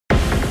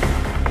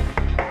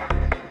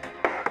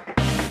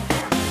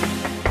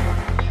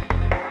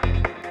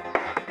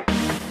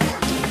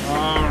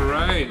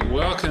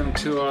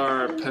to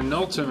our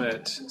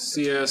penultimate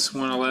CS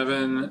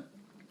 111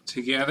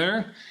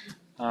 together.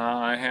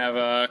 I have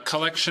a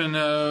collection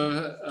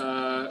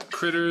of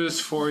critters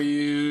for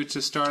you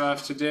to start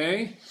off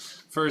today.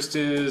 First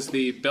is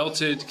the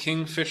belted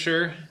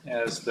kingfisher.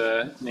 As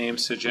the name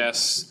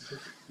suggests,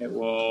 it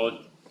will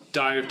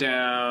dive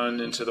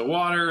down into the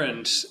water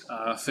and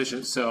fish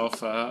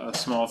itself a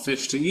small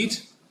fish to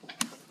eat.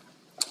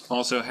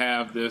 Also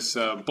have this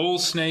bull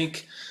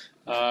snake,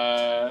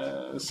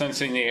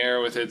 sensing the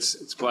air with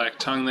its black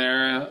tongue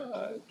there.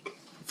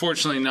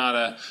 Fortunately, not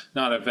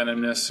a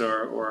venomous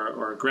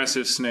or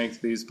aggressive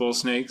snake. These bull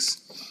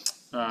snakes.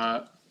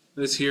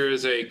 This here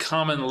is a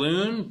common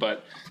loon,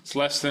 but it's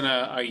less than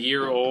a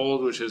year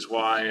old, which is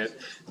why it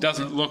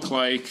doesn't look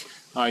like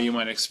you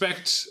might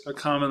expect a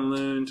common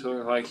loon to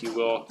look like. You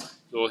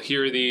will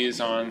hear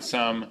these on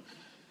some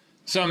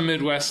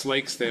Midwest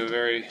lakes. They have a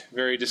very,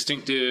 very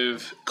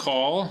distinctive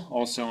call.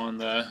 Also on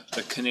the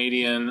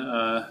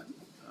Canadian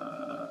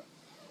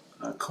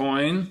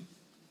coin.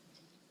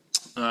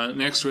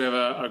 Next, we have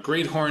a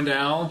great horned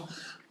owl,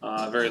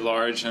 very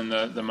large and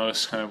the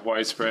most kind of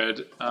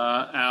widespread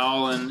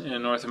owl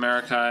in North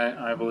America,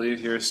 I believe.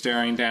 Here,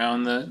 staring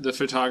down the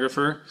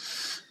photographer.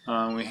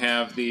 We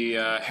have the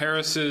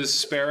Harris's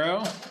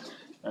sparrow.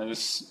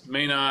 This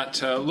may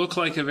not look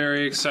like a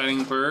very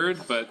exciting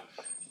bird, but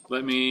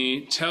let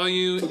me tell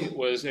you, it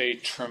was a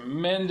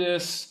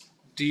tremendous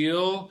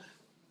deal.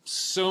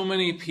 So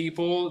many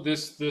people,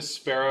 this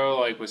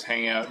sparrow was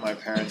hanging out in my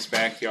parents'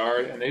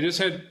 backyard, and they just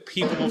had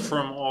people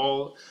from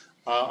all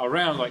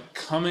around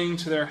coming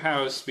to their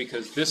house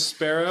because this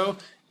sparrow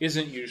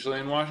isn't usually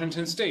in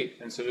Washington State.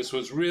 And so this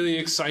was really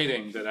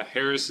exciting that a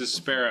Harris's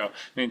sparrow,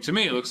 I mean, to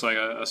me it looks like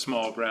a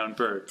small brown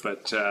bird,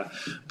 but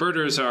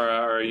birders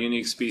are a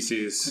unique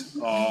species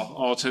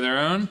all to their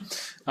own.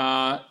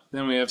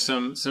 Then we have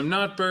some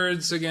not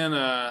birds, again,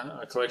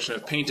 a collection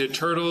of painted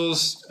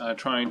turtles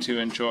trying to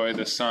enjoy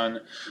the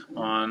sun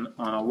on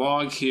a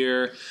log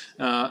here.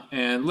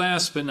 And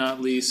last but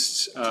not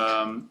least,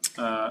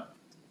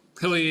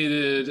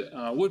 pileated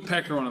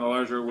woodpecker, one of the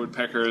larger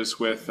woodpeckers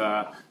with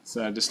a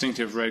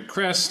distinctive red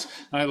crest.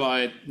 I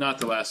lied, not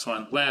the last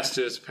one. Last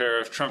is a pair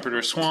of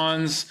trumpeter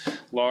swans,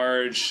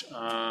 large,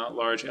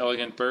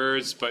 elegant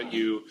birds, but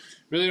you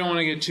really don't want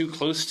to get too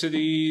close to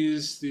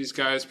these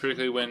guys,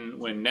 particularly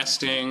when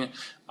nesting.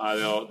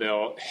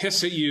 They'll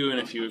hiss at you,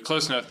 and if you get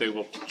close enough, they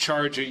will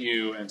charge at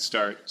you and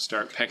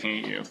start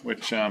pecking at you.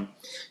 Which, don't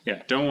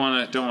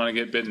want to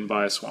get bitten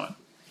by a swan.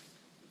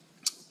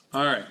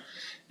 All right.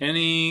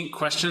 Any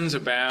questions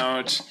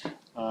about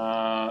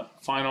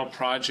final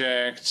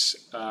project,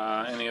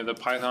 any of the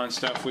Python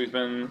stuff we've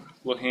been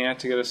looking at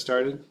to get us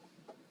started?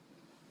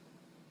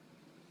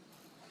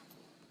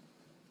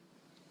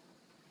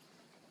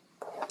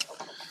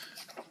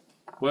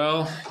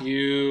 Well,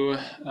 you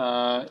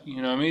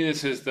know me,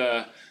 this is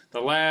the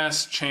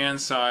last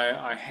chance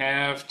I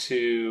have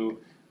to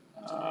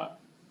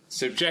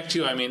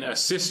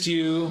assist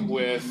you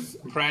with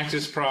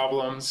practice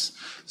problems.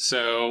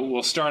 So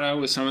we'll start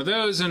out with some of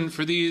those, and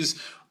for these,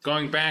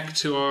 going back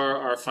to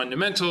our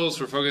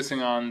fundamentals, we're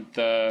focusing on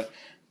the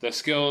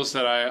skills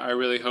that I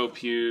really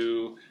hope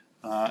you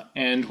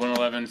end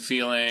 111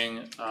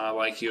 feeling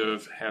like you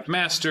have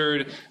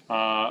mastered,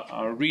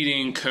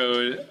 reading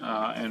code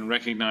and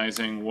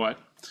recognizing what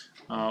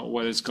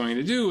it's going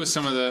to do with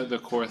some of the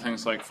core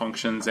things like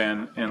functions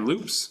and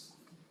loops.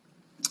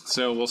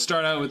 So we'll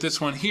start out with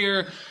this one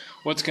here.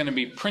 What's going to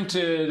be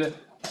printed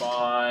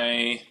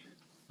by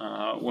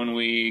when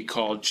we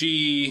call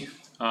g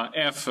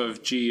f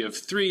of g of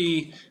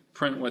 3,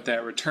 print what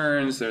that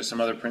returns. There's some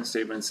other print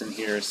statements in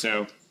here,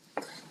 so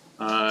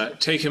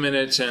take a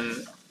minute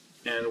and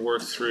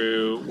work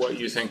through what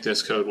you think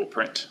this code will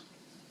print.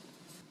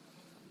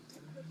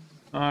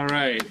 All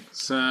right,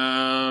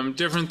 some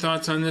different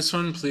thoughts on this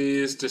one.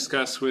 Please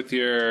discuss with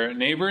your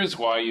neighbors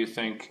why you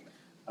think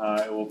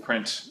it will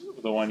print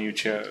the one you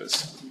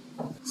chose.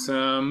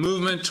 Some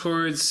movement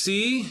towards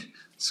C.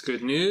 It's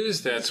good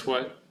news. That's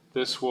what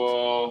this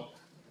will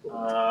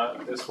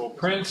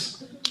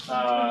print.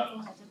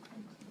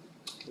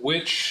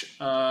 Which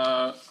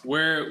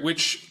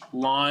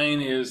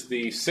line is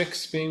the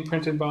 6 being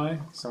printed by?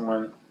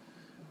 Someone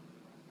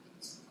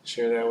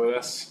share that with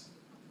us,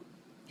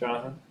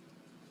 Jonathan.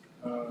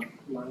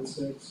 Line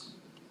 6.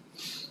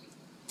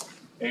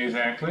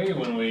 Exactly.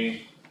 When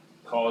we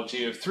call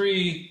g of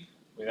 3.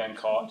 We then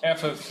call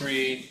f of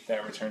 3,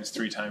 that returns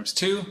 3 times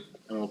 2,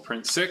 and we'll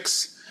print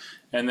 6.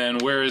 And then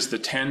where is the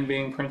 10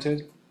 being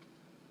printed?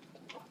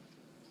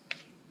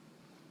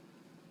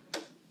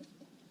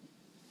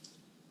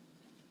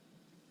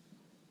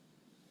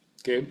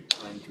 Gabe?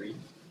 Line 3.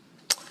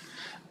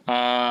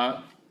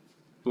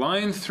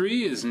 Line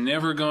 3 is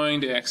never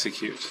going to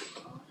execute,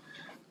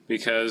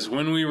 because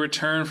when we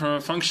return from a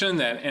function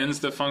that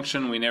ends the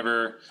function, we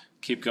never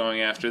keep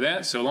going after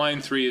that. So line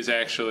 3 is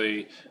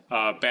actually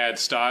bad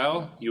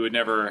style. You would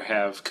never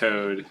have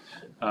code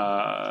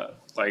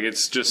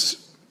it's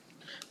just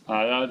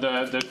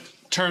the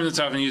term that's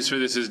often used for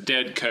this is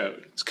dead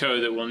code. It's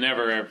code that will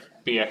never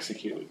be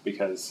executed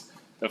because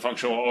the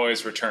function will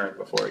always return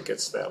before it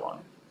gets to that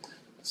line.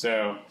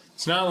 So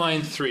it's not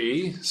line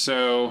 3.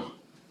 So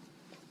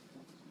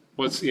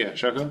what's, yeah,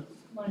 Shako?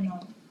 Line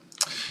 9.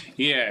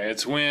 Yeah,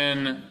 it's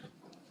when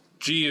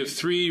g of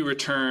 3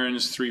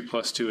 returns 3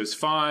 plus 2 is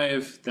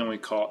 5. Then we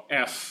call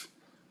f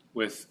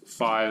with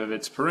 5 of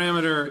its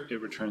parameter.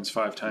 It returns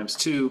 5 times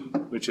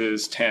 2, which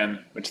is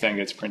 10, which then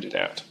gets printed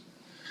out.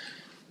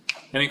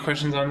 Any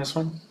questions on this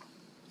one?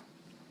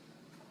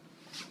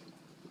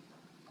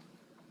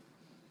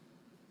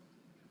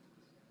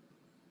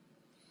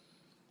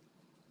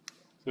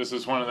 This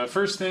is one of the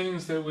first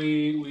things that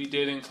we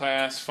did in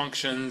class,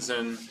 functions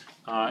and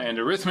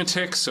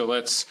arithmetic. So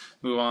let's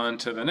move on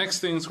to the next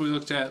things we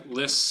looked at,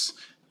 lists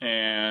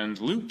and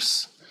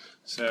loops.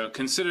 So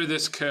consider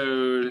this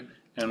code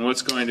and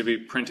what's going to be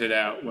printed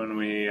out when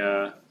we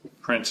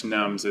print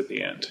nums at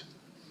the end.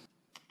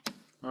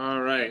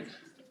 All right.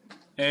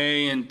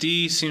 A and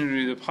D seem to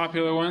be the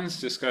popular ones.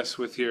 Discuss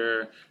with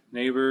your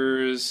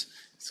neighbors.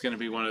 It's going to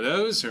be one of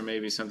those or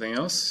maybe something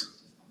else.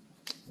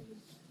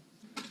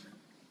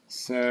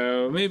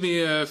 So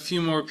maybe a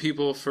few more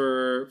people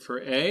for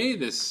A.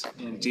 This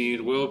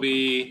indeed will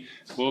be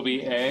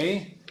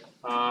A.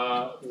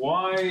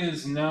 Why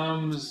is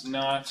nums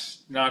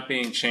not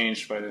being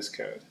changed by this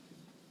code?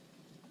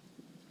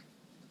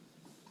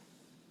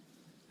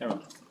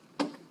 Emma.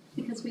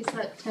 Because we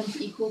set temp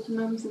equal to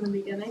nums in the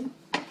beginning,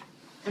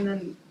 and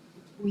then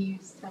we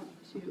use temp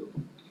to.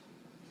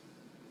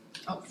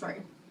 Oh,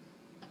 sorry.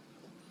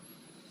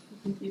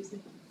 I'm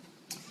confusing.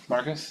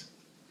 Marcus?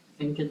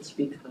 I think it's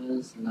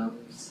because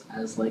nums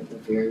as like the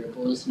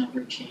variable is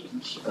never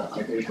changed, but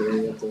other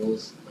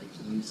variables like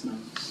use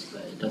nums,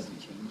 but it doesn't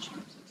change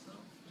nums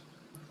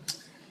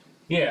itself.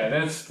 Yeah,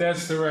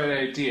 that's the right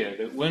idea.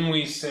 That when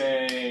we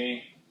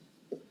say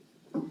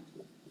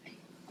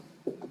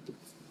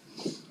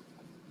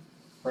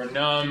for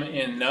num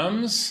in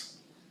nums,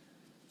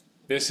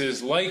 this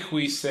is like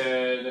we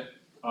said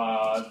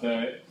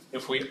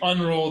if we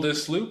unroll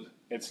this loop,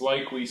 it's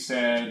like we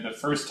said the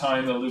first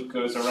time the loop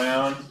goes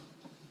around,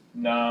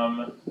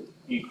 num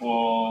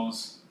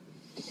equals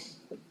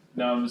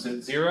nums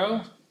at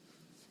 0.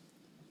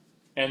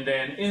 And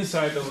then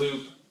inside the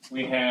loop,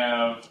 we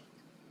have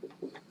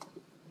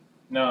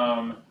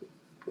num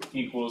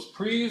equals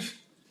prev.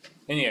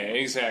 And yeah,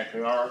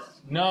 exactly. Our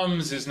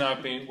nums is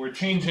not being, we're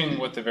changing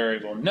what the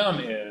variable num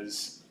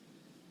is,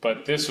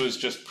 but this was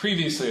just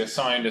previously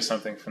assigned to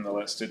something from the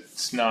list.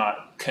 It's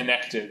not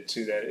connected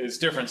to that. It's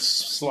different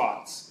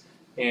slots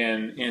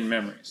in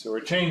memory. So we're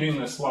changing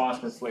the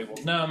slot that's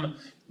labeled num,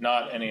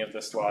 not any of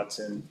the slots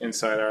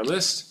inside our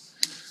list.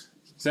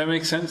 Does that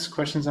make sense?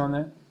 Questions on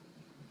that?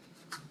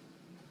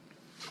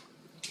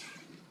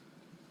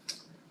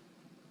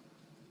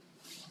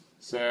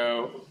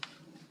 So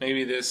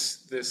maybe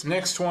this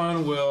next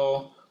one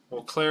will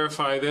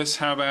clarify this.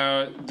 How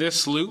about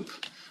this loop?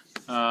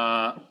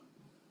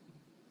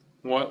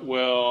 What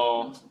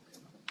will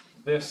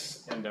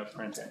this end up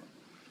printing?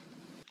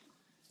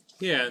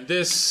 Yeah,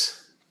 this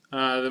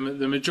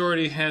the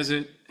majority has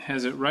it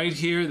right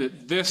here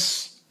that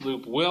this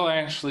loop will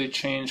actually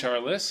change our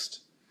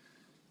list,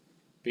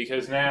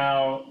 because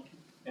now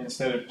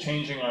instead of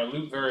changing our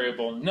loop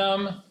variable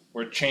num,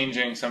 we're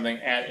changing something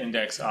at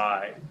index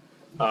I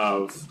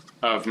of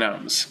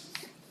nums.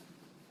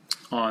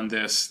 On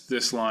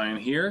this line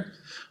here,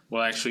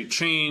 we'll actually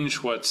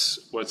change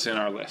what's in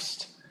our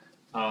list.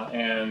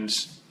 And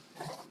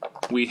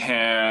we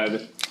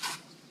had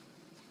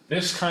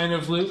this kind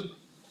of loop.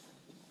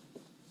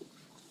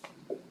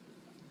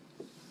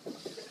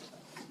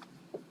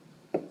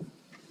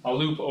 A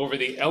loop over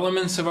the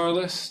elements of our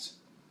list.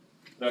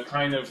 The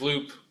kind of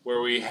loop where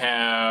we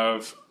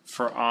have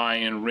for I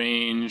in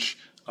range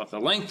of the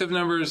length of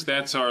numbers,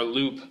 that's our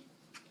loop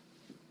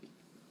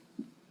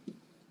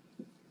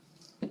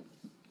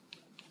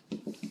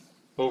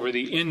over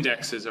the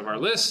indexes of our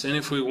list. And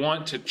if we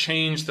want to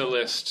change the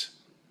list,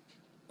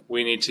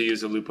 we need to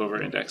use a loop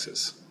over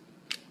indexes.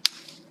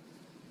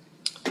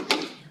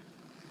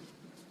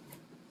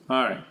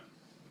 All right.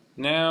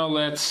 Now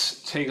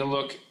let's take a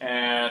look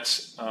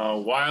at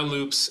while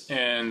loops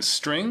and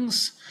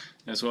strings,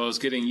 as well as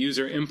getting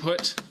user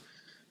input.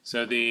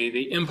 So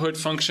the input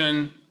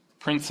function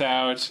prints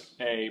out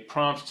a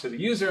prompt to the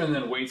user and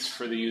then waits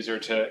for the user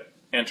to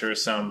enter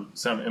some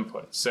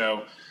input.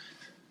 So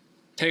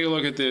take a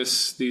look at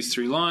these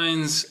 3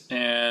 lines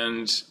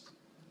and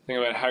think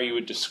about how you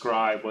would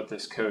describe what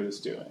this code is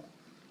doing.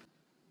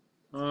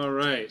 All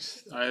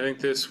right, I think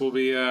this will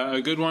be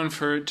a good one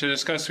to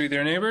discuss with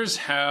your neighbors.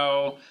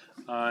 How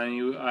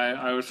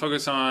I would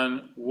focus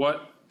on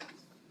what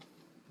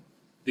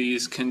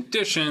these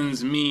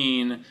conditions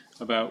mean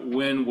about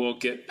when we'll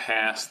get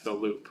past the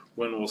loop,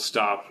 when we'll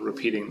stop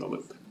repeating the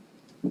loop.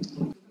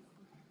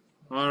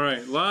 All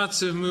right,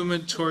 lots of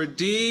movement toward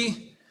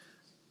D,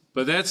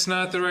 but that's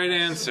not the right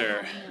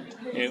answer.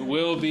 It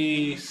will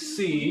be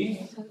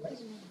C,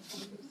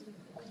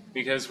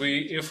 because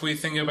if we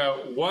think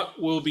about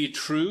what will be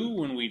true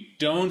when we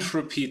don't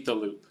repeat the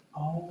loop,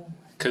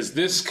 because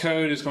this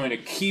code is going to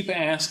keep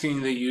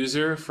asking the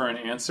user for an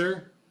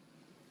answer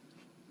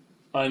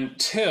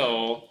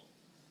until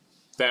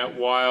that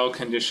while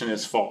condition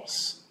is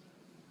false.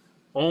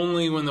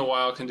 Only when the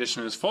while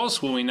condition is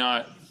false will we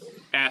not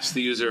ask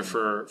the user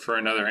for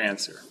another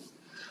answer.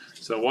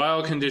 So the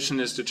while condition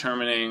is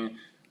determining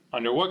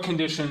under what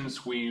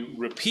conditions we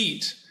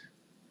repeat.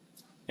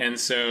 And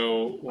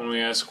so when we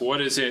ask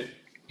what is it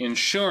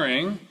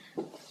ensuring,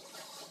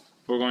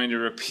 we're going to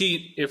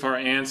repeat if our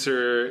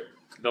answer,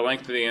 the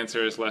length of the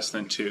answer is less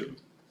than 2.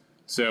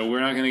 So we're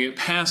not going to get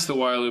past the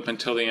while loop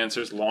until the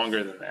answer is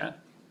longer than that.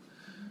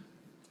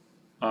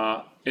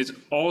 It's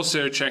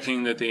also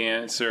checking that the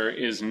answer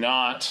is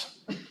not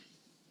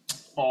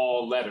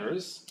all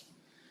letters.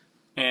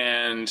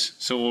 And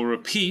so we'll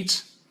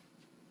repeat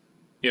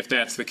if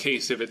that's the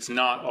case, if it's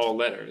not all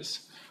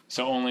letters.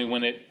 So only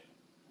when it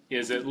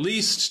is at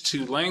least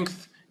 2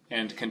 length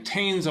and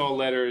contains all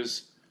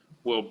letters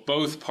will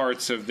both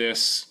parts of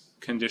this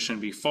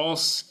condition be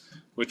false,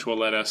 which will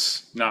let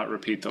us not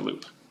repeat the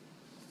loop.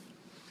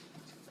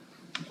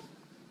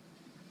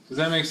 Does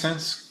that make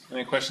sense?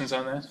 Any questions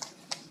on that?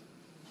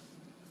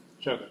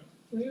 Joker.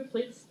 Can we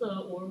replace the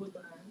or with the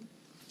and?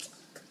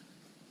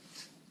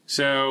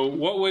 So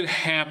what would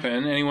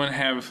happen, anyone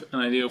have an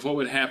idea of what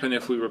would happen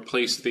if we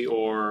replaced the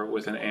or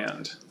with an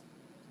and?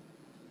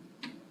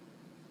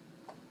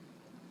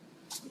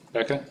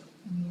 Becca?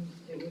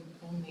 It would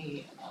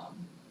only,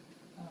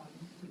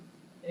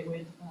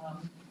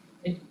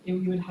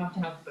 you would have to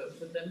have both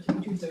of them to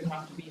be true, so it would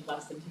have to be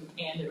less than 2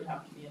 and it would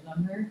have to be a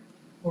number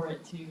for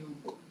it to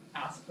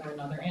ask for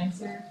another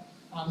answer.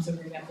 So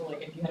for example,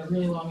 like if you had a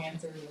really long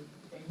answer with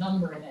a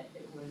number in it,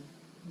 it would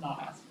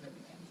not ask for the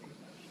answer.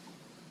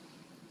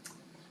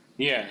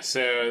 Yeah,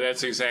 so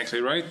that's exactly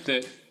right.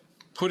 That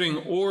putting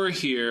or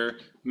here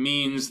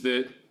means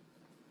that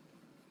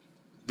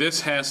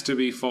this has to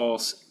be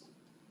false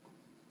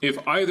if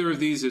either of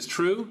these is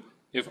true.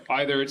 If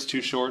either it's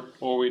too short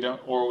or we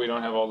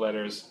don't have all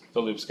letters, the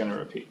loop's going to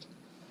repeat.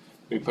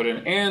 We put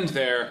an and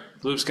there,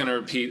 the loop's going to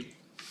repeat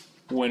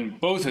when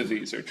both of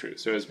these are true.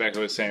 So as Becca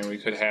was saying, we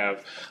could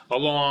have a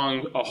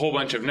whole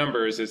bunch of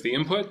numbers as the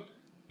input,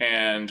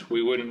 and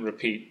we wouldn't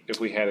repeat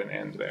if we had an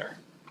and there.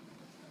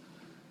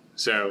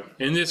 So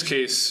in this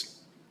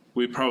case,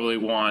 we probably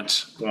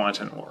want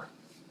an or.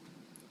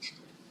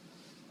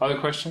 Other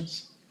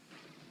questions?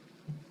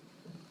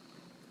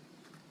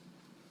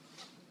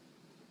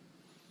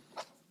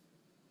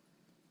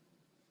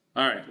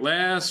 All right,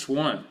 last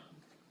one.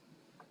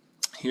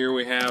 Here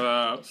we have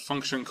a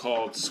function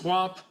called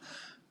swap,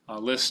 a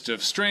list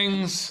of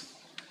strings,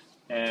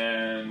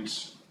 and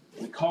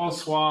we call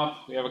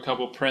swap. We have a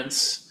couple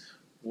prints.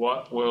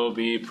 What will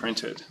be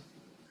printed?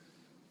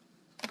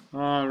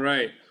 All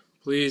right,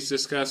 please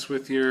discuss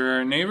with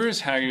your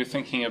neighbors how you're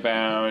thinking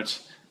about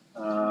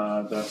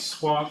the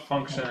swap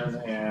function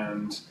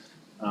and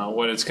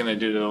what it's going to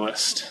do to the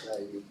list.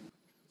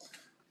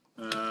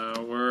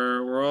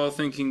 We're all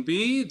thinking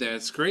B.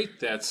 That's great.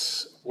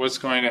 That's what's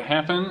going to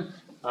happen.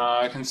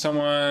 Can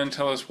someone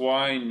tell us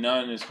why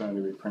none is going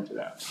to be printed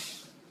out?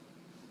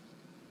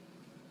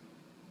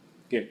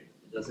 Gabe.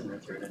 It doesn't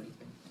return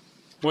anything.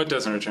 What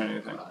doesn't return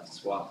anything?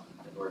 Swap,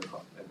 and we're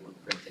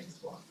printing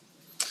swap.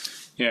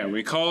 Yeah,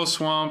 we call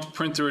swap,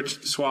 print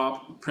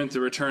the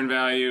return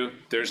value.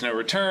 There's no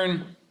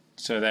return,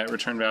 so that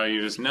return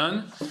value is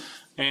none.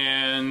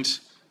 And it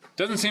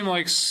doesn't seem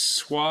like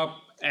swap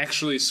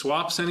actually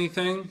swaps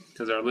anything,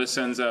 because our list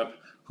ends up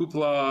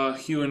hoopla,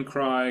 hue and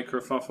cry,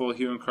 kerfuffle,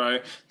 hue and cry.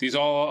 These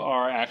all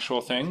are actual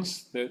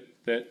things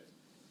that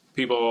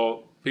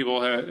people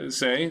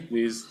say.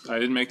 These, I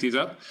didn't make these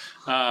up.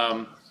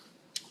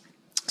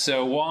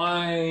 So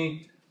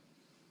why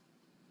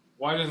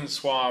doesn't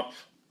swap,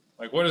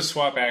 like what is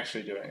swap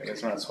actually doing?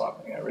 It's not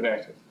swapping it,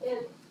 redacted.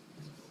 It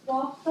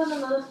swaps them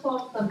and then it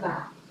swaps them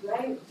back,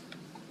 right?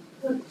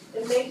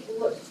 It makes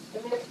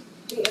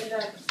the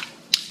index,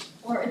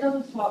 or it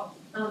doesn't swap,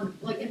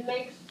 like it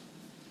makes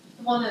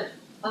one at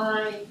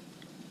I,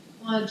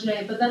 one at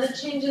J, but then it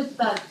changes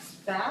that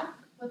back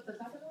with the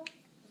second one?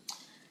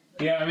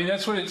 Yeah, I mean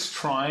that's what it's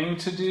trying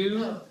to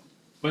do,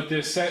 but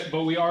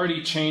but we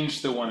already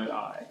changed the one at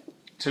I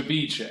to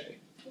be J.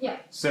 Yeah.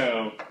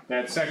 So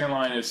that second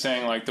line is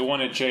saying like the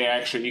one at J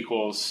actually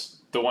equals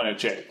the one at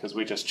J because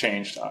we just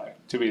changed I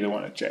to be the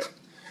one at J.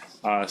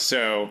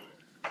 So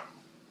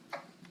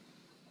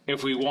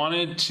if we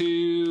wanted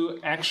to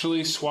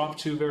actually swap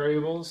 2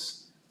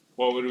 variables,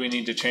 what would we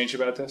need to change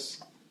about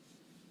this?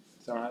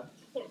 Is that right?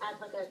 You can add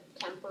like a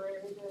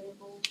temporary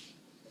variable.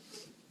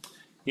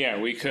 Yeah,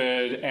 we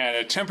could add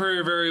a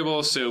temporary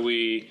variable, so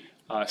we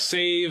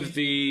save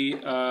the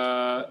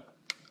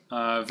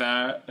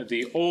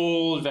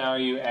old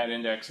value at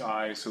index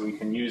I, so we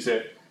can use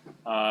it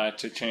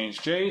to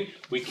change J.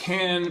 We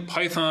can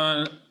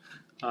Python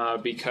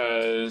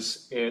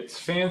because it's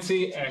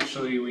fancy.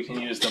 Actually, we can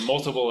use the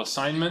multiple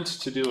assignment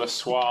to do a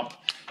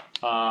swap.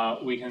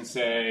 We can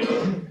say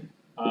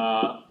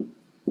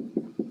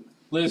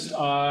list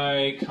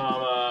I,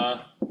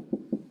 comma,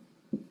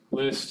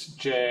 list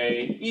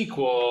J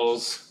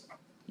equals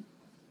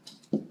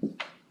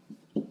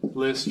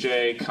list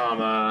J,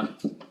 comma,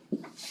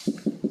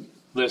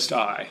 list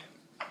I.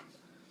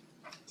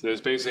 So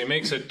this basically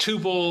makes a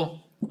tuple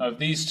of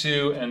these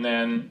two and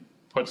then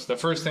puts the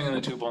first thing in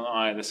the tuple in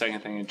I, the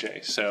second thing in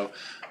J. So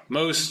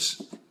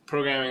most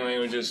programming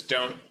languages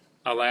don't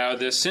allow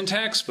this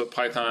syntax, but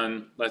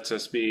Python lets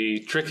us be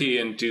tricky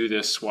and do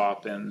this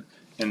swap in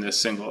this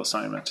single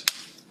assignment.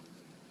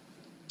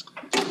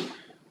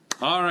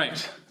 All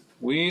right,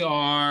 we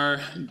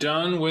are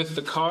done with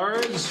the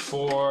cards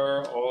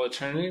for all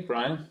eternity.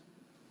 Brian?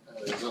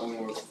 There's only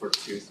room for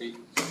 2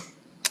 things.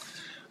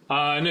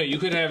 No, you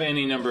could have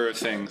any number of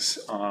things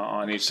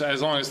on each,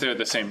 as long as they're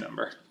the same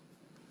number.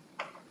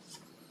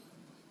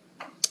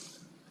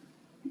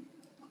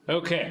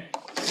 Okay,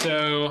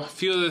 so a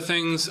few of the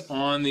things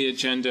on the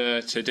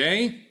agenda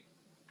today.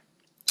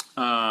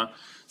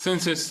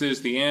 Since this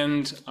is the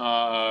end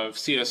of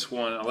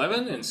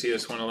CS111, and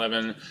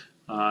CS111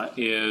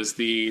 is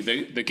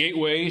the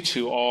gateway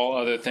to all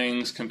other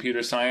things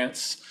computer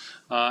science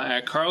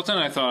at Carleton,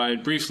 I thought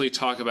I'd briefly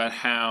talk about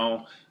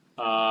how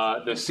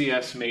the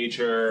CS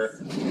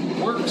major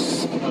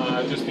works,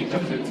 just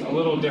because it's a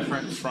little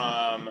different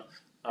from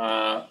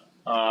a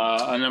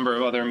number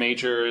of other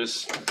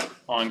majors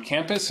on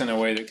campus in a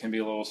way that can be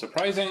a little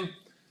surprising.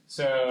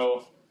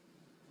 So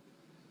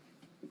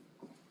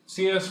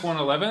CS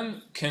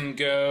 111 can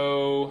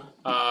go,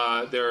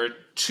 there are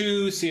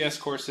 2 CS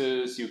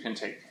courses you can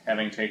take,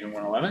 having taken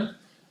 111.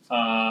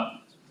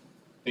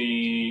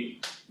 The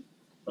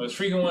most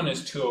frequent one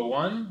is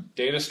 201,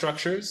 data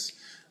structures.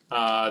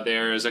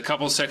 There's a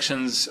couple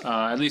sections,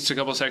 at least a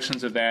couple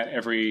sections of that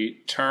every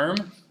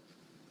term.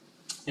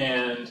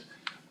 And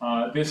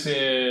this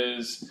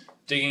is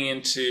digging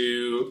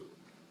into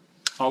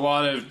a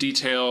lot of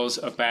details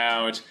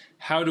about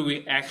how do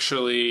we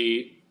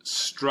actually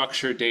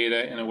structure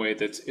data in a way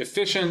that's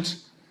efficient,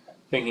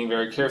 thinking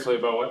very carefully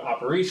about what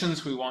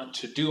operations we want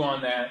to do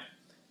on that.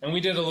 And we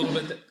did a little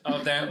bit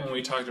of that when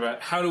we talked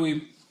about how do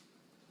we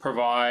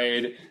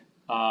provide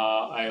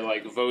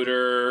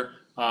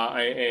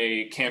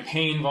a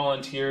campaign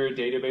volunteer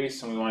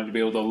database, and we wanted to be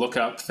able to look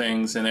up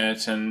things in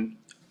it and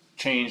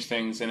change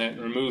things in it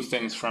and remove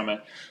things from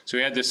it. So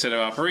we had this set of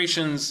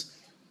operations,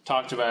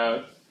 talked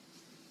about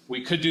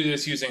we could do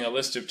this using a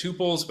list of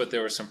tuples, but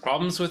there were some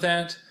problems with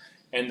that.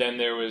 And then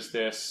there was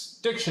this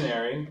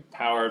dictionary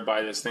powered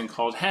by this thing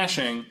called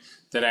hashing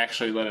that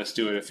actually let us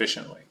do it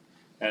efficiently.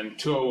 And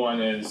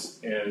 201 is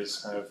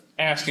kind of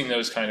asking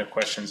those kind of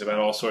questions about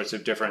all sorts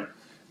of different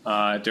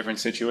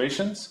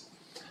situations.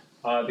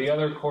 The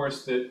other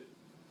course that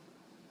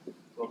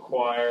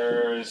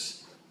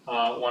requires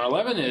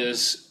 111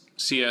 is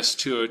CS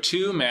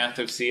 202, Math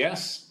of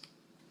CS.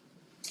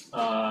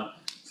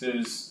 This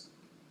is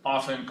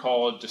often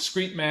called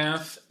discrete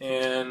math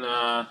in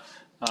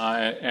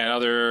at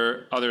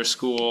other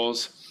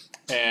schools,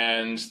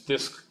 and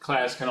this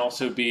class can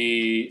also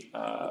be,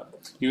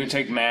 you can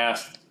take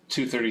Math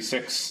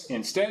 236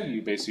 instead.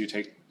 You basically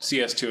take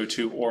CS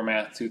 202 or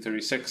Math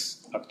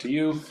 236, up to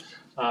you.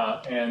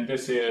 And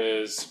this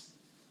is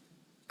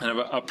kind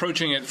of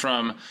approaching it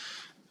from,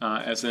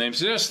 as the name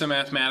suggests, the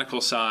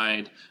mathematical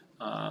side,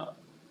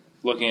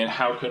 looking at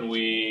how can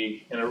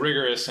we, in a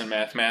rigorous and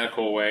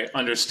mathematical way,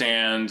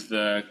 understand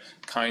the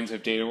kinds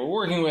of data we're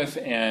working with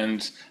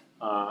and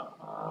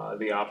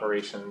the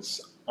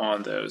operations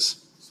on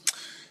those.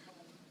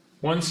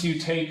 Once you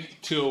take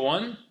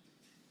 201,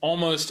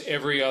 almost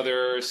every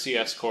other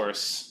CS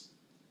course,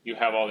 you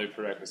have all the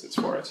prerequisites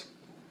for it,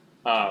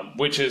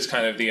 which is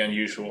kind of the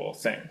unusual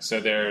thing. So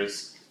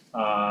there's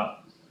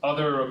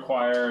other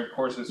required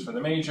courses for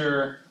the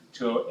major,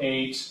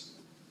 208,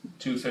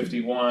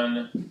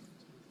 251,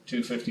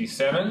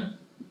 257.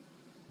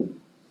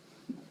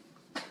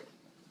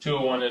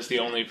 201 is the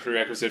only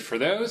prerequisite for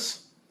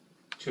those.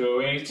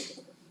 208,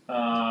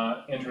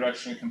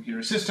 Introduction to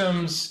Computer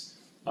Systems,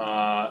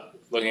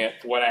 looking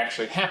at what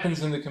actually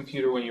happens in the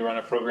computer when you run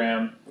a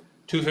program.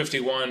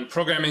 251,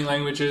 Programming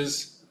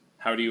Languages.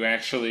 How do you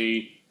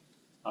actually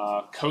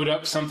code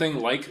up something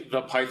like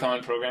the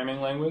Python programming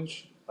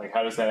language? Like,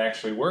 how does that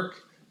actually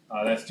work?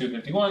 That's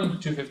 251.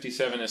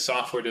 257 is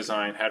Software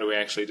Design. How do we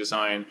actually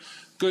design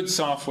good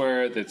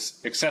software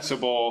that's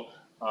accessible,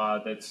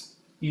 that's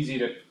easy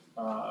to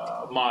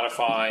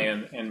modify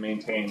and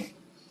maintain?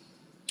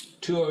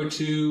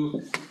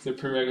 202, the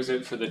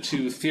prerequisite for the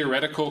 2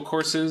 theoretical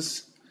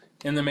courses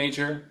in the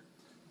major.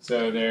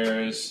 So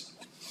there's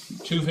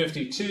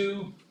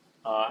 252,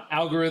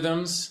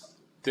 algorithms.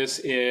 This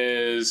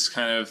is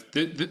kind of,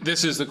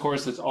 this is the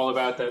course that's all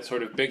about that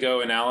sort of big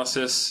O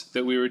analysis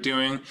that we were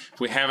doing. If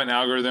we have an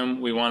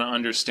algorithm, we want to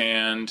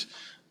understand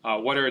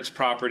what are its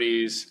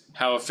properties,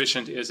 how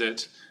efficient is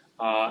it,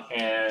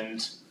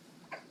 and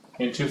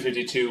in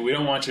 252, we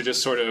don't want to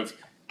just sort of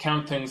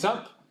count things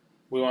up.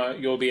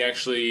 You'll be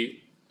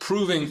actually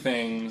proving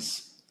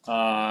things,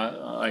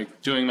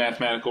 like doing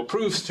mathematical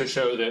proofs to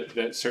show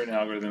that certain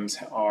algorithms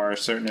are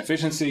certain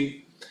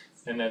efficiency.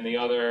 And then the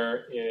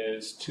other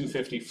is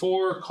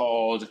 254,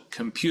 called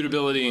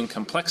Computability and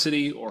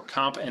Complexity, or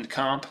Comp and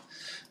Comp.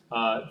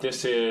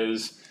 This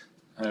is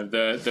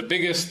the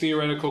biggest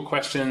theoretical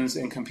questions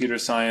in computer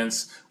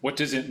science. What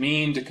does it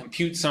mean to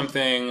compute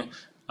something?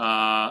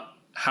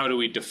 How do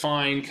we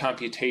define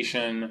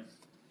computation?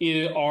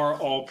 Are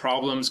all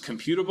problems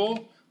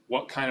computable?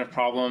 What kind of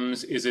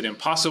problems is it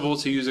impossible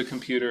to use a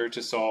computer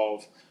to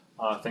solve?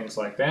 Things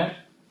like that.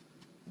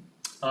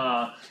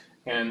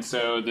 And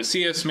so the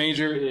CS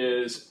major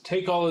is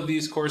take all of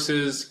these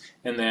courses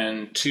and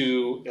then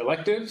 2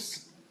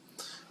 electives.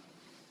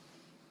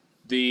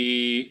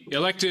 The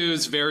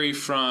electives vary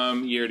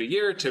from year to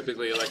year.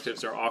 Typically,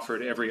 electives are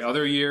offered every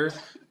other year.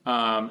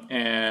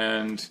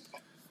 And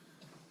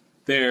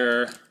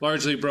they're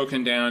largely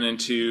broken down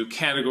into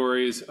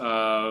categories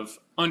of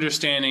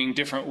understanding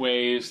different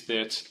ways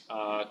that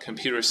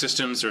computer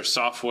systems or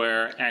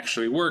software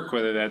actually work,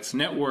 whether that's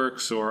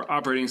networks or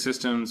operating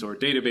systems or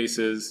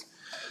databases.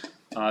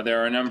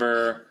 There are a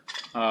number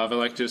of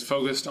electives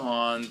focused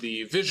on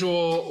the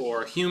visual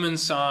or human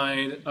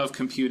side of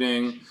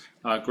computing,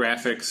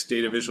 graphics,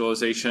 data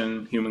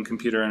visualization,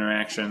 human-computer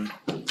interaction.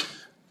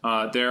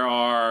 There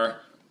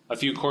are a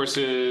few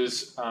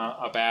courses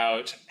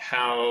about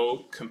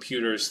how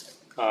computers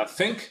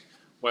think,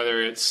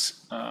 whether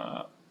it's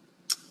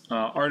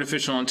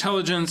artificial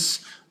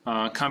intelligence,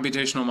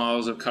 computational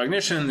models of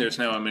cognition. There's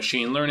now a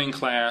machine learning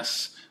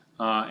class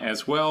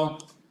as well.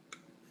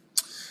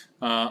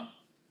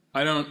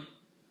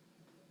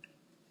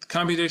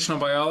 Computational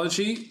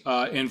biology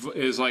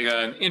is like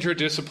an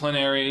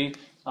interdisciplinary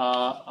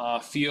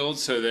field.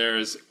 So there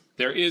is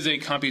a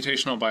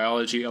computational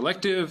biology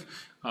elective,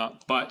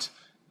 but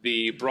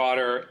the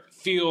broader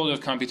field of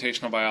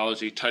computational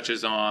biology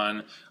touches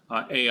on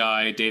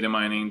AI, data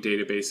mining,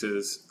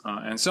 databases,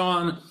 and so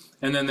on.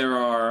 And then there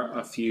are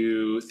a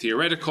few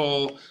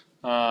theoretical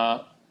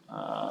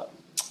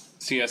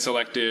CS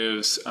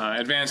electives,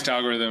 advanced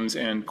algorithms,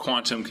 and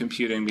quantum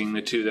computing being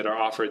the 2 that are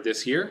offered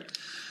this year.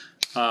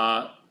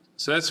 So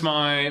that's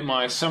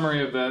my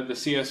summary of the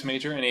CS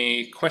major.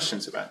 Any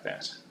questions about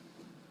that?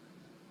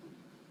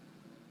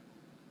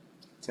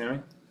 Sammy?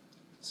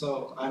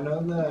 So I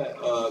know that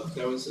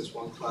there was this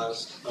one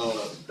class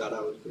that I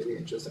was really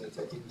interested in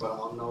taking, but I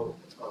don't know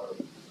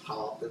how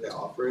often they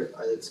offer it.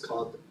 It's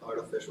called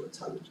artificial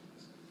intelligence.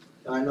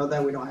 Now, I know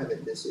that we don't have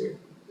it this year.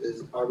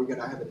 Are we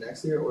gonna have it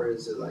next year, or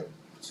is it like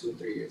 2 or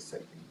 3 years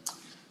taking?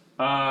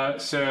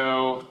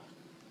 So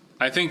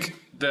I think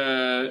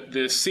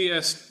the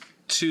CS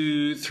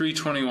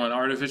 321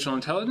 artificial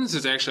intelligence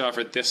is actually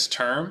offered this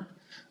term.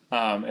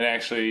 It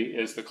actually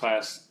is the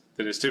class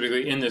that is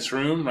typically in this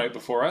room right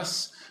before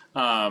us.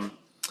 So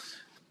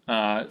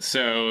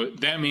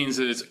that means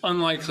that it's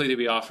unlikely to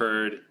be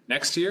offered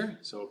next year,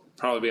 so it'll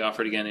probably be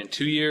offered again in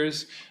 2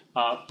 years.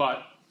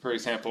 But, for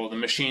example, the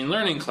machine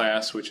learning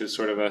class, which is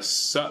sort of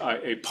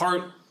a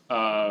part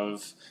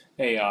of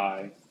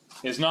AI,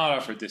 is not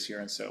offered this year,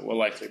 and so will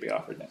likely be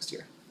offered next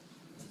year.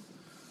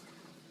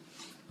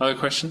 Other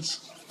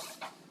questions?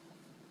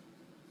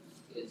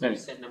 Is there a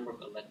set number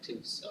of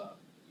electives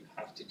you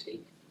have to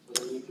take for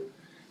the major?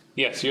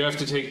 Yes, you have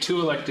to take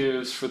 2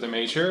 electives for the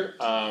major.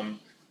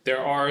 There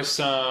are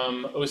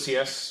some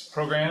OCS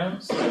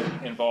programs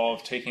that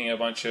involve taking a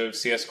bunch of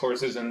CS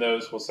courses, and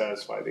those will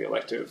satisfy the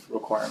elective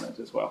requirement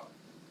as well.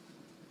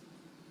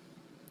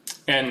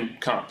 And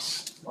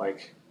comps,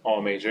 like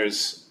all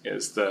majors,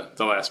 is the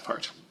last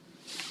part.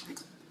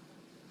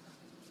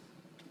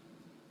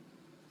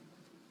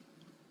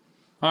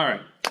 All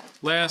right,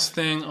 last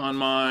thing on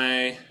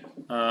my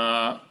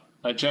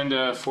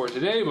agenda for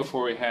today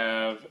before we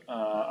have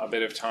a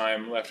bit of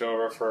time left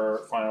over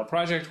for final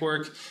project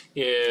work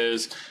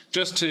is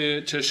just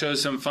to show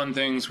some fun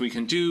things we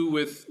can do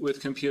with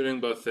computing,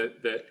 both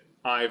that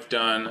I've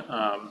done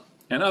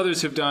and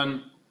others have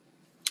done.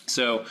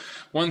 So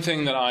one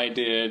thing that I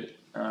did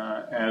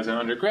as an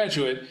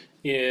undergraduate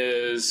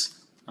is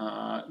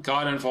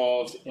got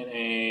involved in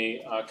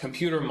a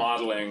computer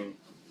modeling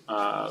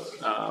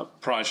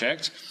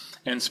project.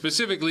 And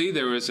specifically,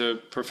 there was a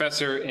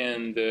professor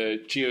in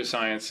the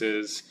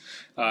geosciences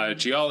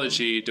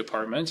geology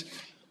department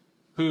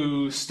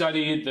who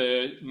studied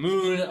the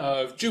moon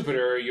of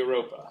Jupiter,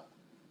 Europa.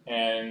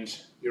 And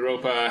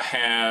Europa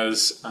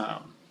has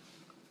a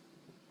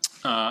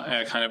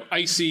kind of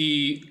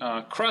icy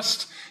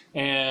crust,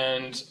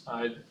 and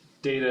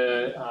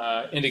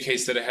data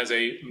indicates that it has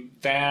a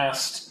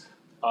vast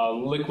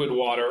liquid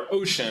water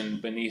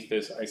ocean beneath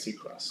this icy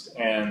crust.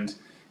 And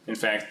in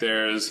fact,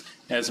 there's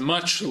as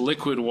much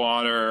liquid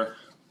water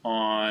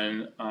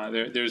on,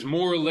 there's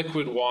more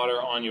liquid water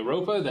on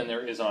Europa than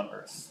there is on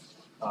Earth,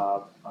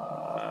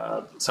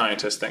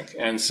 scientists think.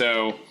 And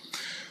so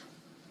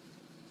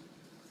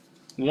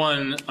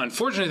one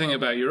unfortunate thing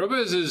about Europa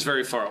is it is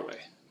very far away.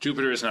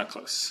 Jupiter is not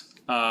close.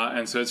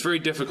 And so it's very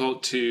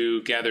difficult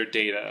to gather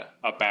data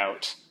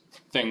about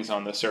things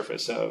on the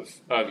surface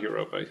of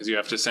Europa, because you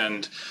have to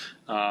send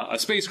a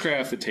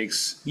spacecraft that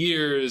takes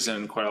years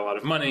and quite a lot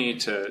of money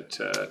to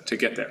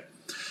get there.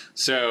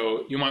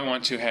 So you might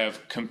want to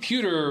have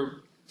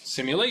computer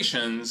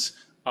simulations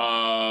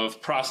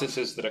of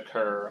processes that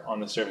occur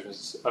on the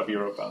surface of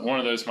Europa. One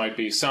of those might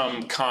be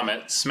some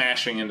comet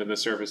smashing into the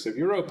surface of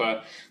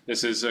Europa.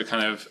 This is a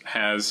kind of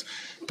has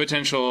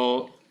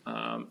potential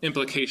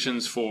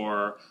implications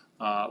for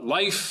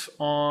life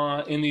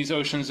in these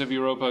oceans of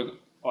Europa,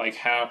 like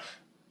how,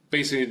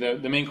 basically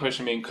the main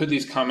question being, could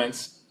these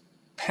comets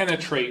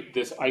penetrate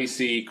this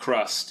icy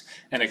crust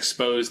and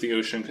expose the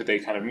ocean? Could they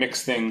kind of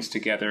mix things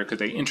together? Could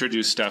they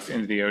introduce stuff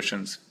into the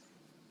oceans?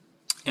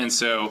 And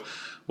so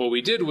what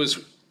we did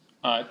was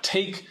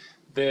take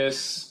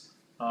this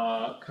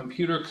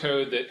computer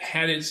code that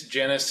had its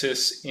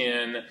genesis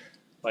in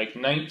like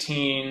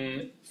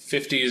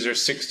 1950s or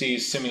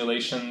 60s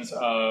simulations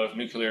of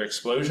nuclear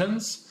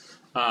explosions,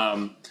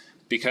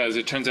 because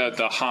it turns out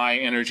the high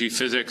energy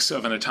physics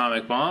of an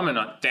atomic bomb are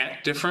not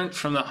that different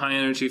from the high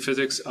energy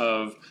physics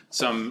of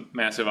some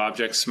massive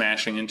object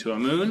smashing into a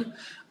moon.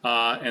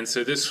 And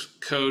so this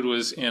code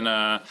was in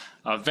a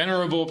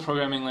venerable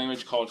programming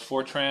language called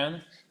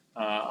Fortran.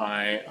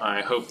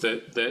 I hope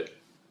that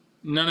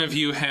none of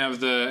you have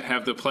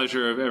the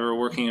pleasure of ever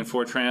working in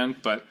Fortran,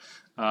 but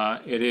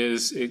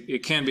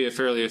it can be a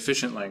fairly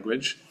efficient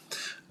language.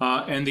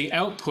 And the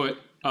output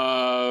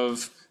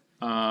of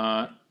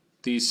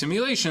these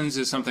simulations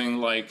is something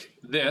like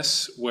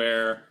this,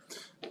 where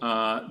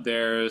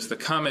there's the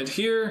comet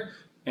here,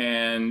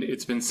 and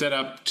it's been set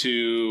up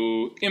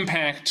to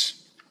impact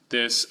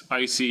this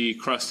icy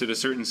crust at a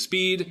certain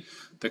speed.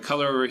 The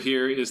color over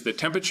here is the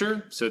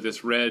temperature, so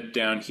this red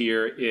down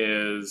here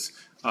is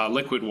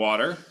liquid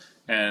water,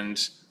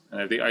 and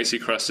the icy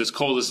crust is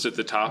coldest at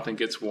the top and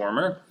gets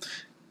warmer.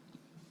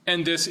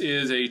 And this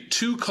is a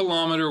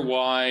 2-kilometer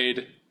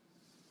wide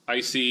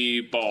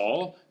icy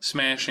ball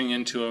smashing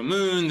into a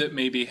moon that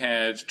maybe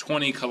had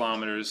 20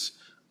 kilometers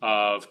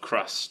of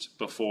crust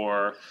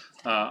before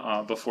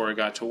it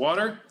got to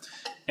water.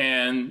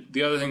 And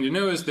the other thing to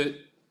know is that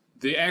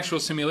the actual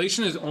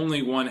simulation is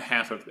only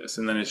 1/2 of this,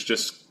 and then it's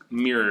just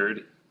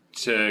mirrored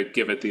to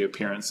give it the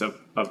appearance of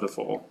the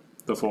full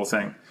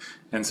thing.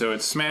 And so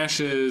it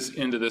smashes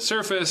into the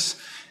surface,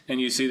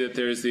 and you see that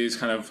there's these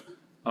kind of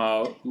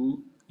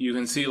you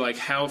can see like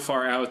how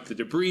far out the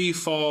debris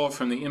fall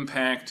from the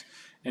impact,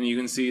 and you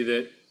can see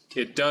that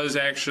it does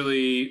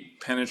actually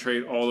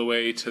penetrate all the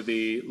way to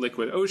the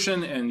liquid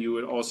ocean, and you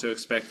would also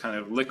expect kind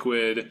of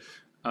liquid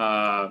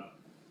kind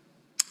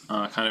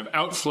of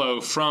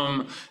outflow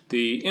from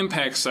the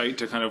impact site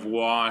to kind of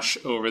wash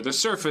over the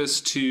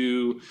surface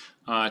to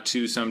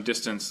some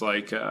distance,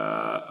 like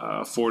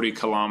 40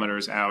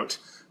 kilometers out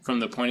from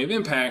the point of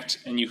impact.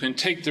 And you can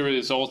take the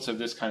results of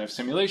this kind of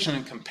simulation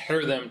and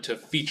compare them to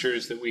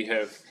features that we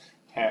have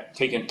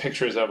taken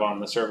pictures of on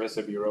the surface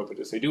of Europa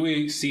to say, do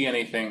we see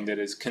anything that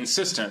is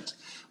consistent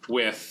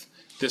with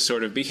this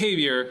sort of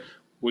behavior,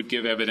 would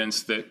give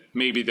evidence that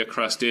maybe the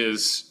crust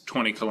is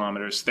 20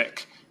 kilometers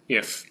thick,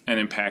 if an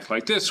impact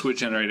like this would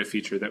generate a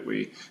feature that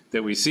we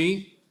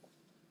see.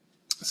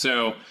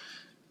 So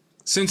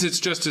since it's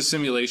just a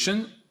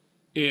simulation,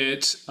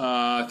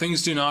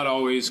 things do not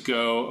always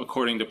go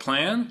according to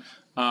plan.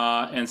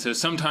 And so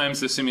sometimes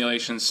the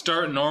simulations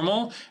start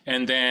normal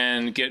and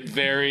then get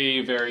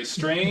very, very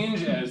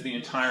strange as the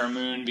entire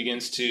moon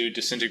begins to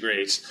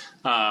disintegrate.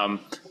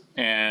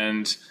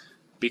 And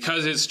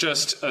because it's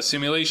just a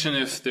simulation,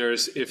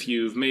 if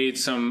you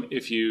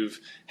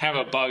have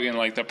a bug in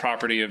like the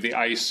property of the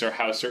ice or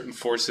how certain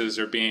forces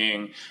are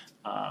being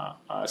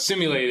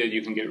simulated,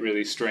 you can get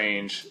really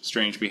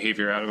strange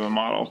behavior out of a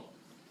model.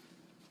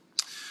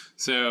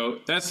 So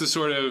that's the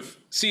sort of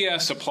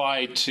CS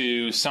applied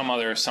to some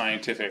other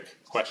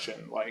scientific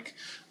question, like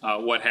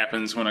what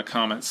happens when a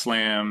comet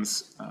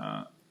slams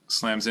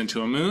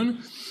into a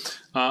moon.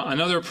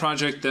 Another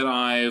project that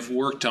I've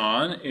worked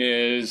on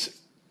is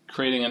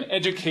creating an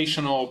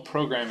educational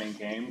programming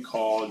game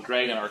called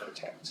Dragon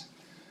Architect,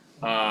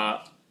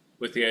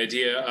 with the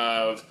idea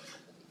of,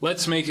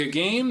 let's make a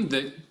game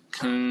that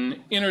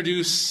can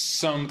introduce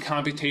some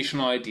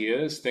computational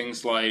ideas,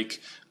 things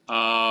like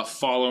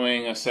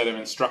following a set of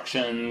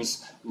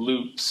instructions,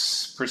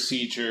 loops,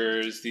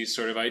 procedures, these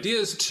sort of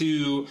ideas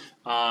to,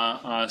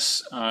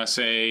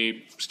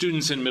 say,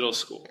 students in middle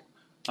school.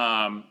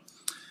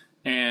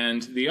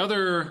 And the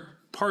other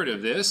part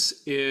of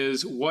this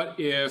is, what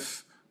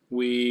if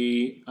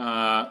we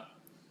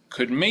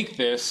could make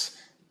this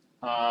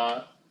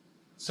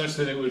such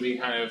that it would be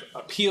kind of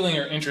appealing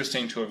or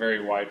interesting to a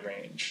very wide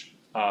range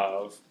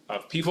of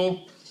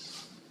people.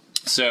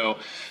 So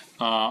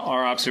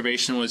our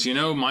observation was,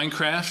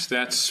 Minecraft,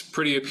 that's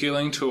pretty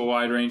appealing to a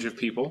wide range of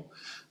people.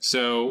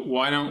 So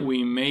why don't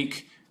we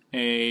make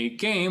a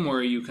game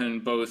where you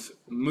can both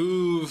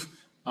move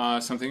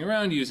something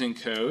around using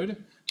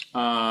code,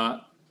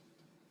 tell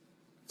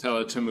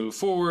it to move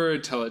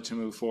forward,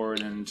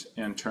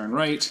 and turn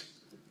right.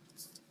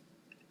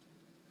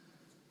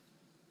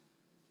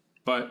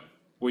 But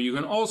where you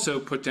can also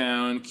put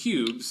down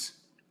cubes,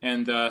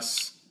 and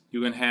thus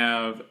you can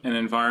have an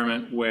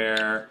environment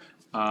where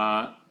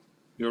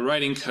you're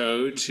writing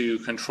code to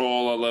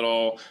control a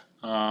little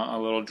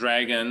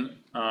dragon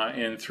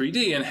in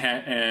 3D,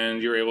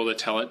 and you're able to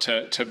tell it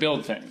to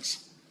build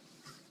things.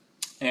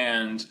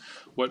 And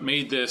what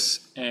made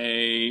this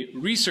a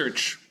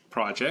research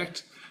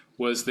project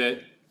was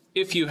that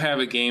if you have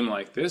a game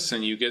like this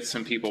and you get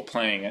some people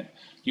playing it,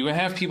 you can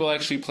have people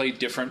actually play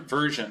different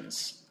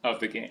versions of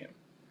the game.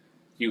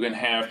 You can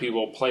have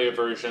people play a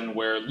version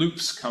where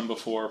loops come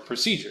before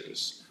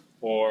procedures,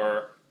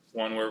 or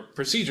one where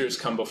procedures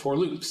come before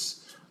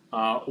loops,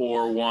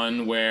 or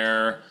one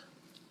where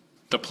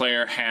the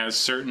player has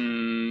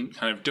certain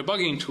kind of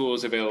debugging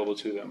tools available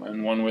to them,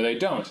 and one where they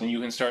don't. And you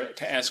can start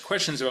to ask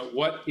questions about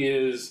what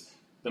is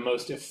the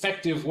most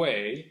effective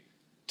way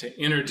to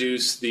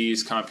introduce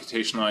these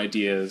computational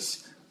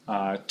ideas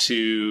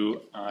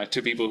to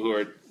people who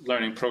are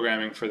learning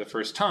programming for the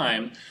first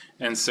time.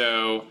 And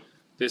so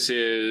this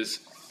is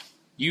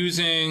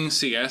using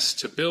CS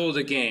to build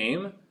a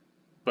game,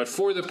 but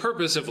for the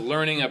purpose of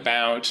learning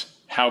about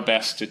how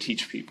best to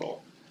teach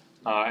people.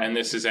 And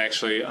this is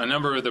actually a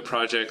number of the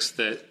projects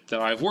that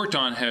I've worked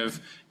on have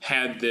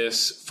had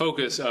this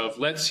focus of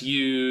let's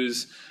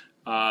use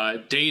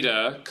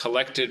data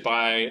collected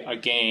by a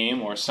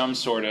game or some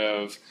sort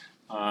of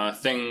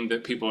thing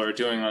that people are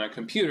doing on a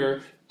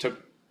computer to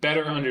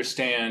better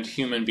understand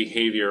human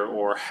behavior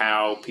or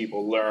how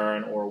people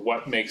learn or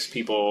what makes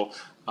people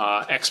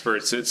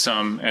experts at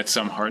some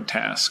hard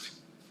task.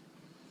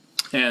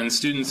 And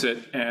students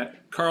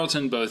at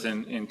Carleton, both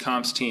in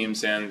comps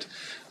teams and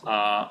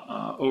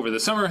over the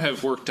summer,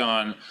 have worked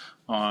on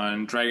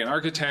Dragon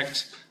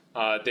Architect.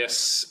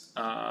 This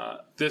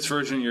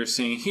version you're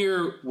seeing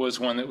here was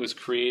one that was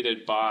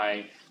created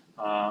by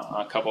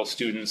a couple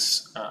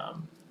students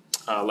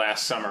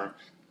last summer,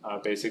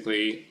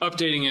 basically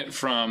updating it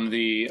from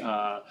the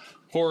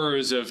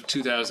horrors of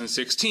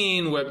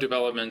 2016 web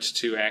development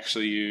to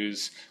actually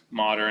use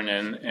modern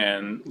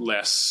and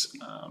less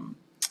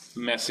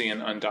messy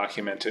and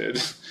undocumented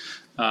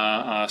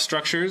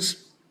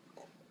structures.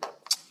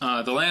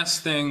 The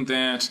last thing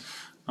that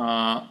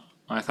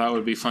I thought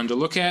would be fun to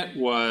look at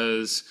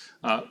was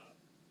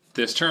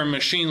this term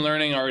machine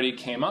learning already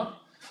came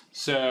up.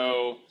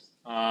 So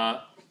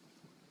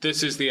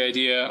this is the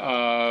idea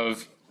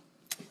of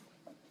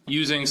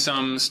using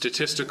some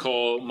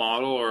statistical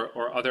model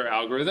or other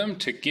algorithm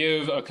to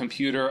give a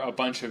computer a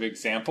bunch of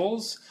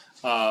examples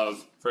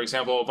of, for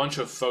example, a bunch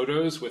of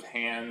photos with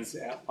hands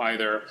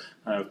either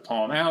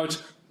palm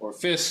out or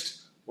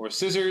fist or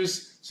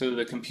scissors, so that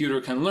the computer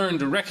can learn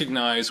to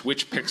recognize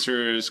which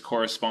pictures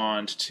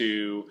correspond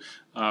to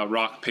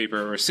rock,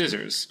 paper, or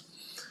scissors.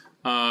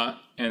 And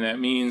that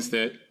means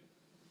that,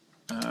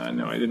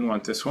 no, I didn't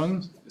want this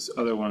one. This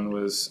other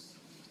one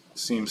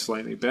seemed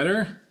slightly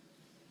better.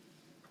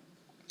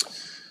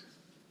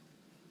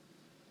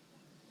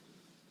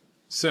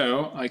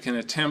 So I can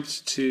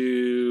attempt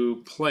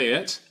to play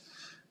it.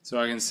 So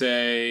I can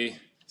say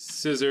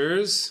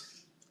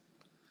scissors,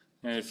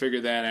 and I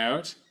figured that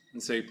out,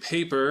 and say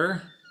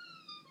paper,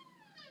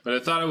 but I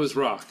thought it was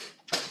rock.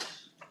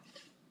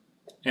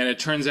 And it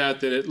turns out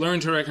that it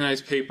learned to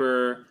recognize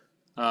paper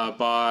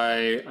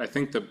by, I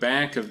think, the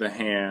back of the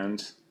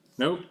hand.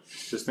 Nope,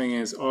 this thing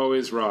is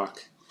always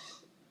rock.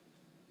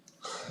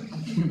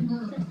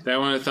 That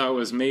one I thought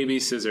was maybe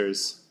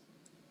scissors.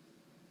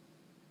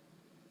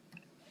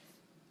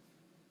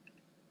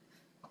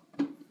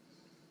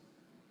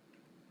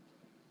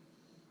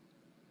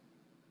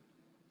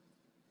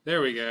 There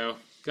we go.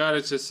 Got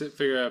it to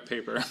figure out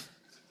paper.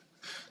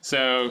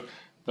 So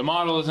the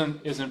model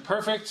isn't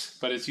perfect,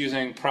 but it's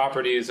using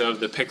properties of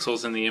the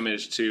pixels in the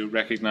image to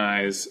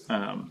recognize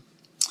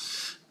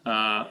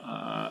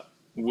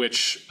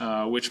which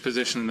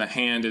position the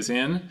hand is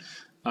in.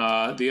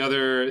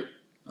 The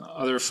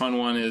other fun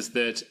one is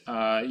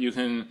that you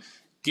can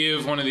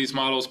give one of these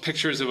models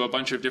pictures of a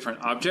bunch of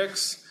different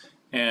objects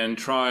and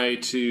try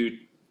to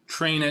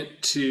train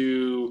it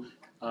to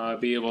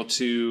be able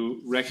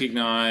to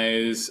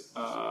recognize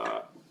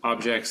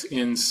objects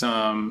in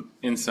some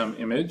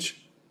image.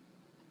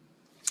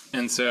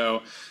 And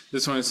so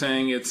this one is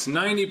saying it's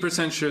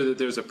 90% sure that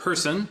there's a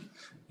person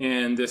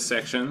in this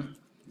section.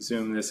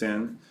 Zoom this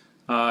in.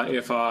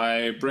 If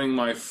I bring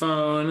my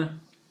phone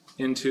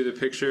into the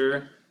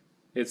picture,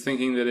 it's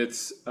thinking that it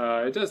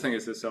does think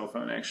it's a cell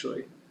phone,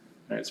 actually.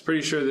 It's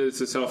pretty sure that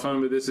it's a cell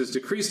phone, but this has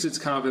decreased its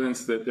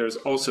confidence that there's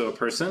also a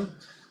person.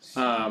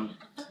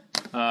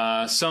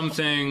 Some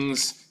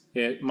things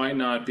it might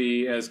not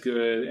be as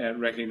good at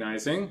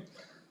recognizing.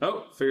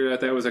 Oh, figured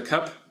out that was a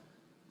cup,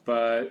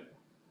 but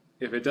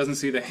if it doesn't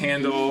see the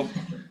handle,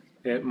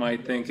 it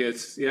might think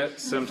it's,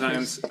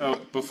 sometimes,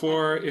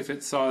 before, if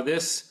it saw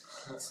this,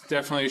 it's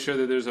definitely sure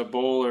that there's a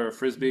bowl or a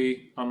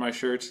Frisbee on my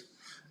shirt.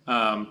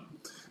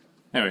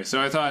 Anyway,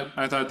 so I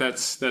thought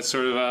that's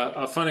sort of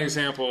a fun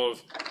example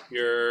of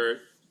you're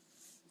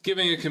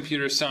giving a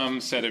computer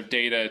some set of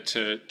data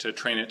to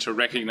train it to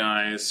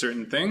recognize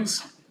certain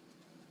things.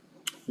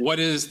 What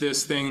is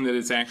this thing that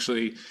it's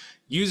actually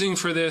using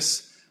for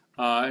this?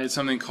 It's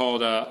something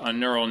called a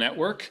neural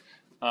network.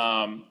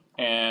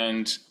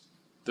 And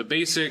the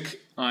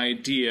basic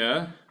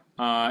idea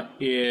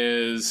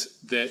is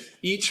that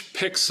each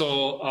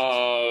pixel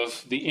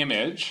of the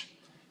image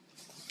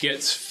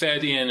gets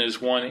fed in as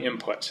one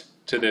input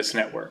to this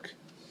network.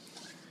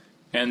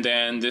 And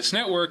then this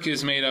network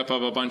is made up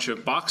of a bunch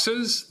of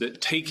boxes that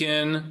take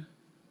in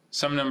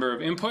some number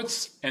of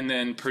inputs and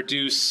then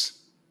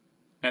produce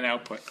an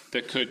output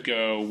that could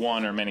go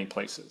one or many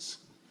places.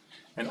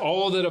 And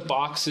all that a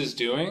box is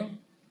doing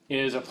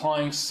is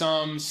applying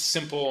some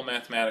simple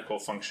mathematical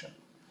function.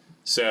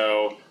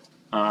 So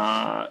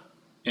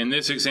in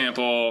this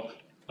example,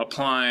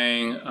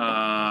 applying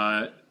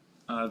the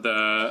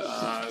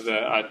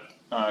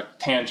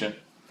tangent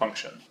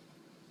function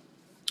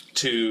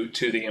to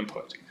the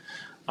input.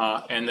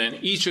 And then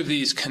each of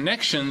these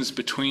connections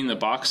between the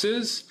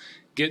boxes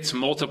gets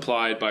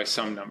multiplied by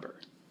some number.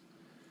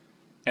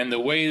 And the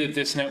way that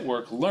this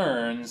network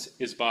learns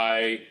is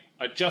by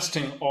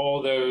adjusting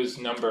all those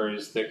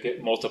numbers that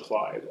get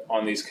multiplied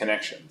on these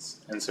connections.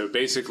 And so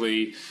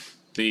basically,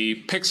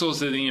 the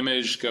pixels of the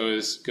image go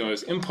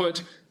as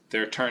input,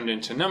 they're turned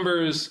into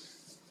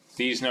numbers.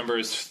 These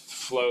numbers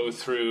flow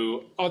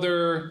through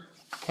other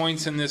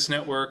points in this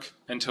network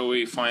until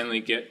we finally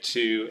get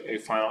to a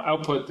final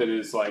output that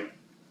is like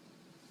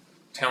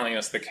telling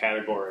us the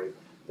category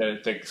that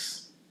it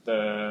thinks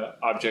the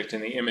object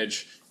in the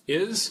image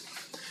is.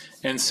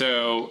 And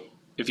so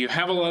if you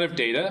have a lot of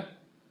data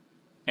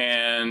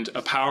and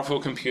a powerful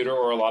computer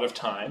or a lot of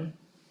time,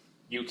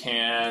 you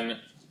can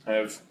kind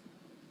of,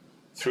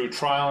 through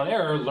trial and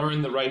error,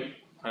 learn the right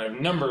kind of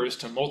numbers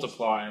to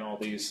multiply on all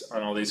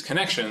these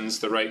connections,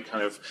 the right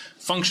kind of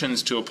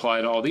functions to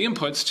apply to all the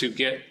inputs to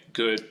get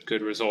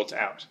good results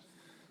out.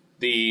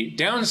 The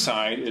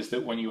downside is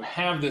that when you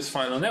have this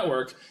final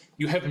network,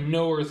 you have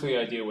no earthly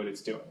idea what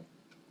it's doing.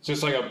 It's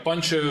just like a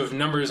bunch of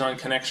numbers on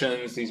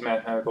connections, these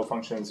mathematical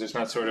functions. There's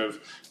not sort of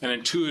an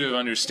intuitive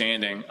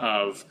understanding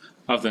of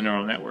the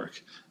neural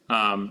network.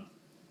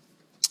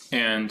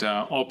 And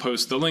I'll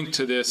post the link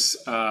to this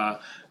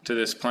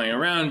playing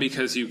around,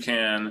 because you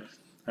can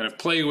kind of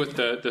play with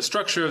the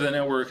structure of the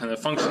network and the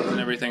functions and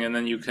everything, and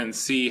then you can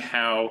see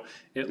how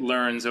it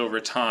learns over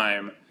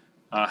time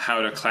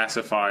how to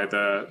classify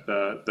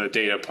the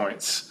data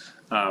points,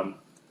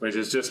 which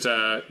is just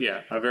a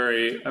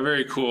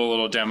very cool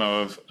little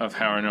demo of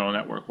how a neural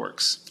network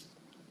works.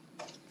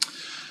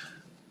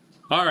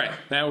 All right,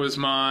 that was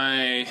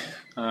my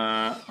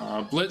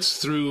blitz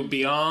through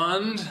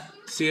beyond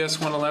CS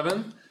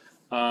 111.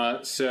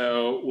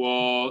 So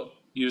we'll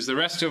use the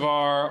rest of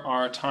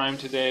our time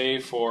today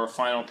for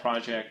final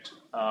project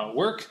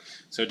work.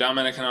 So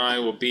Dominic and I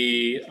will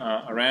be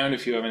around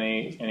if you have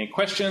any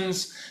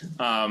questions.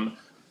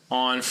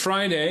 On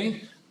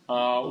Friday,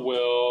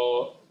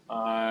 you'll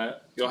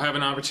have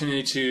an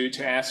opportunity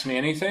to ask me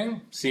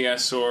anything,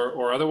 CS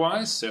or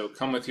otherwise. So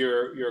come with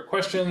your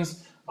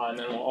questions, and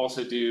then we'll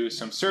also do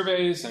some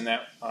surveys, and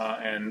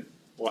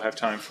we'll have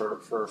time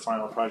for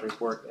final project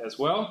work as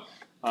well.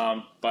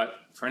 But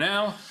for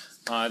now,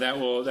 that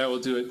will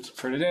do it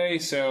for today.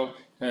 So,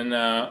 and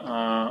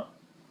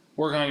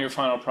work on your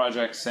final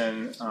projects,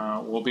 and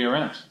we'll be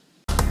around.